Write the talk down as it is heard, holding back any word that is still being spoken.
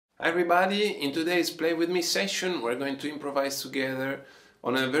Hi everybody, in today's Play With Me session we're going to improvise together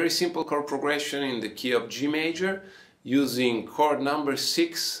on a very simple chord progression in the key of G major using chord number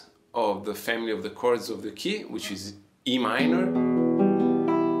 6 of the family of the chords of the key, which is E minor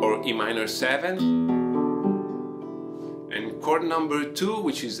or E minor 7, and chord number 2,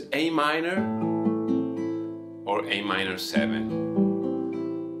 which is A minor or A minor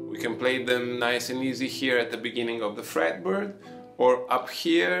 7. We can play them nice and easy here at the beginning of the fretboard, or up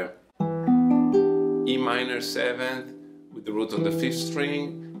here, E minor 7th with the root on the 5th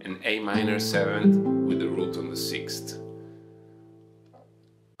string and A minor 7th with the root on the 6th.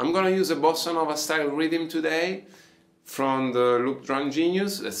 I'm gonna use a Bossa Nova style rhythm today from the Loop Drum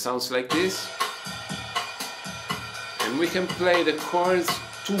Genius that sounds like this. And we can play the chords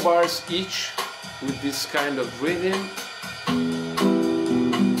 2 bars each with this kind of rhythm.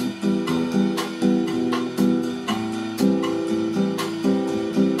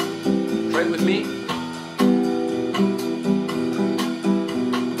 Try with me.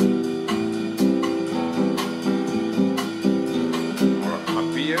 Or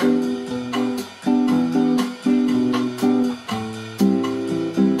up here.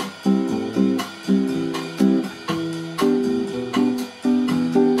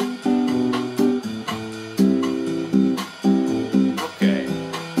 Okay.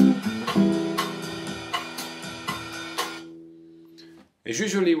 As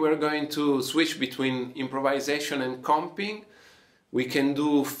usually we're going to switch between improvisation and comping. We can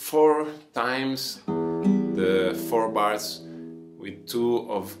do 4 times the 4 bars with 2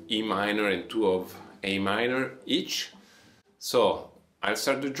 of E minor and 2 of A minor each. So I'll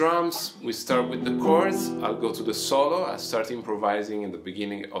start the drums, we start with the chords, I'll go to the solo, I'll start improvising in the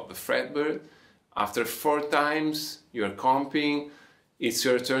beginning of the fretboard. After 4 times you're comping, it's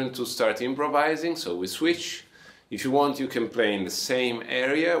your turn to start improvising, so we switch. If you want, you can play in the same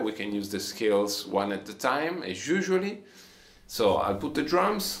area. We can use the scales one at a time, as usually. So I'll put the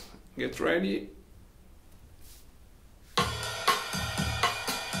drums, get ready.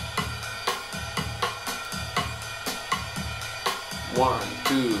 One,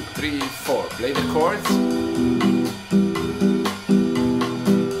 two, three, four. Play the chords.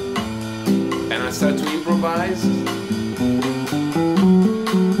 And I start to improvise.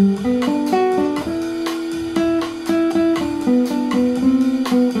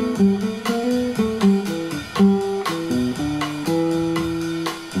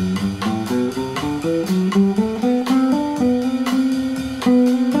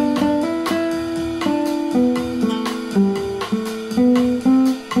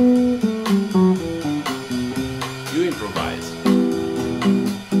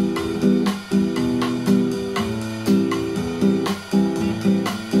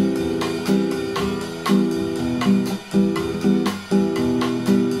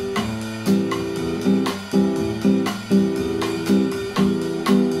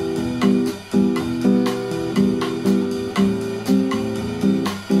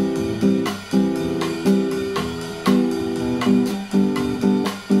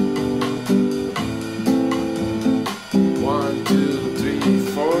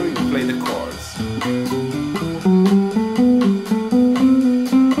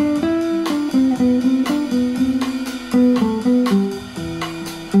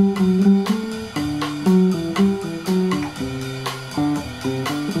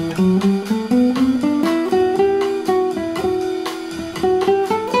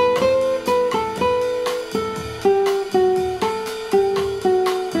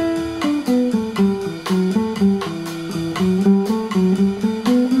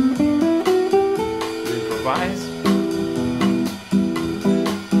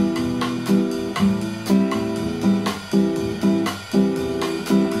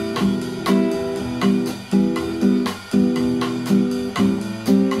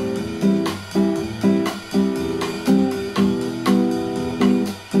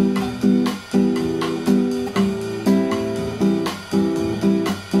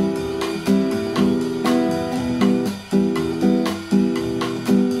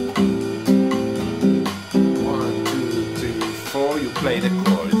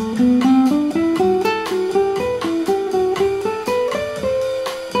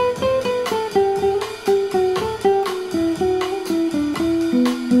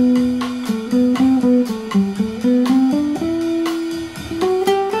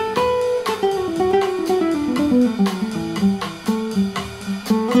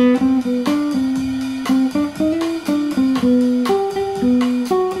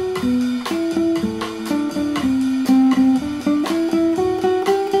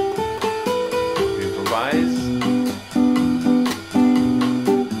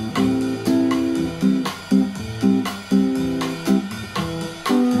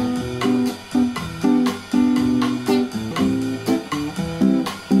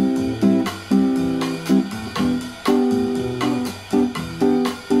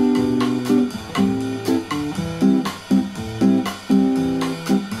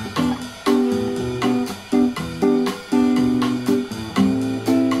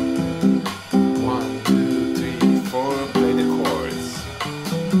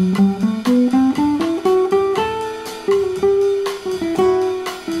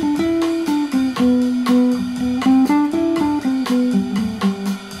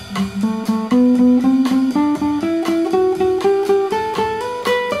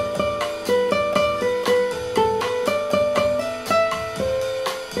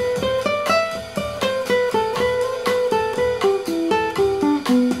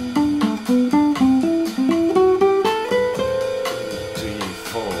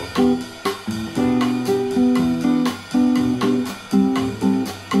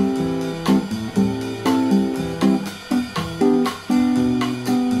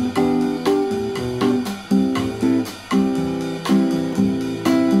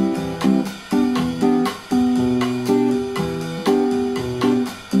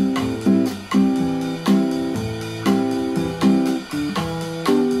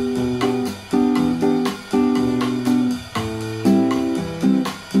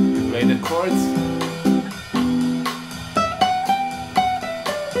 The chords.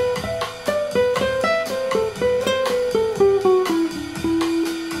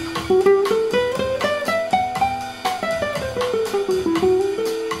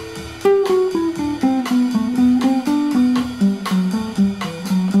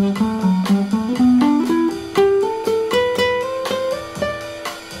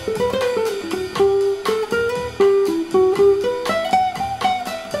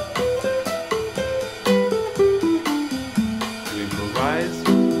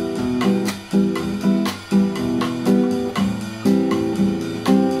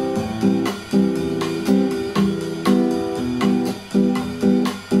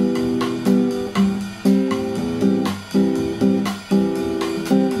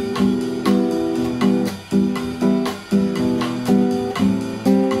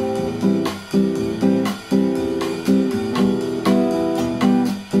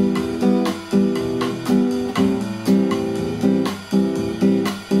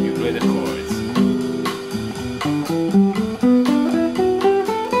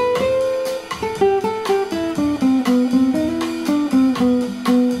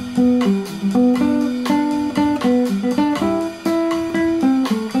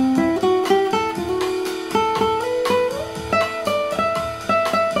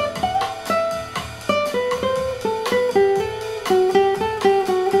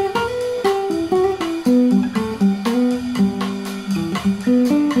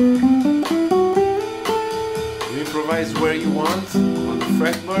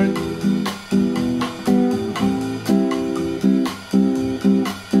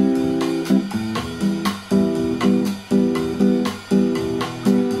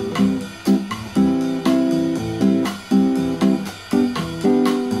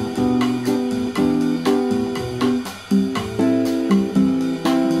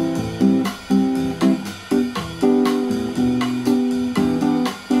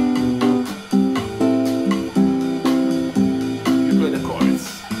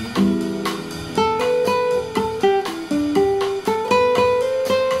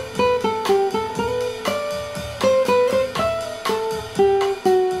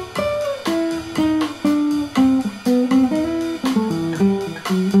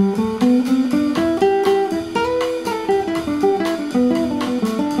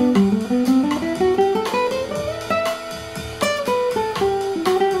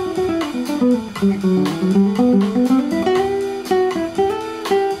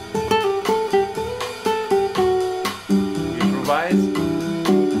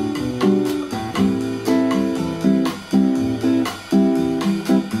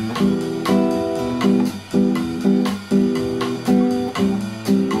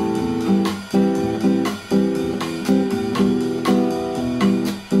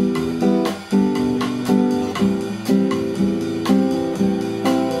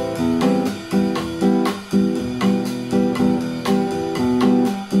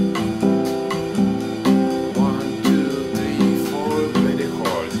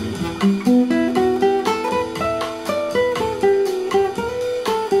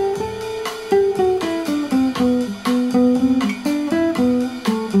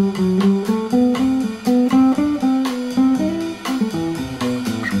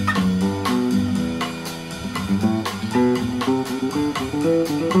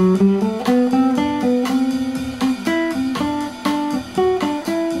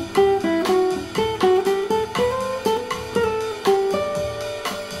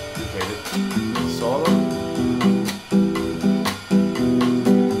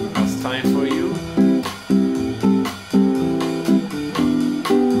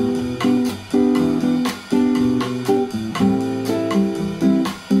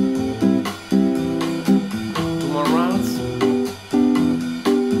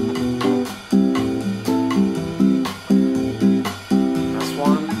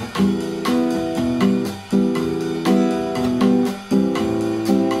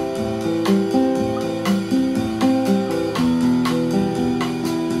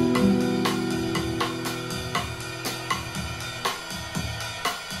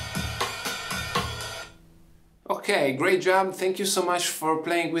 great job. Thank you so much for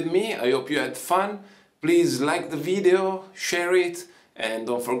playing with me. I hope you had fun. Please like the video, share it, and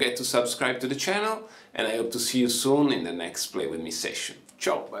don't forget to subscribe to the channel. And I hope to see you soon in the next Play With Me session.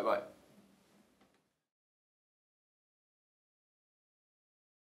 Ciao, bye bye.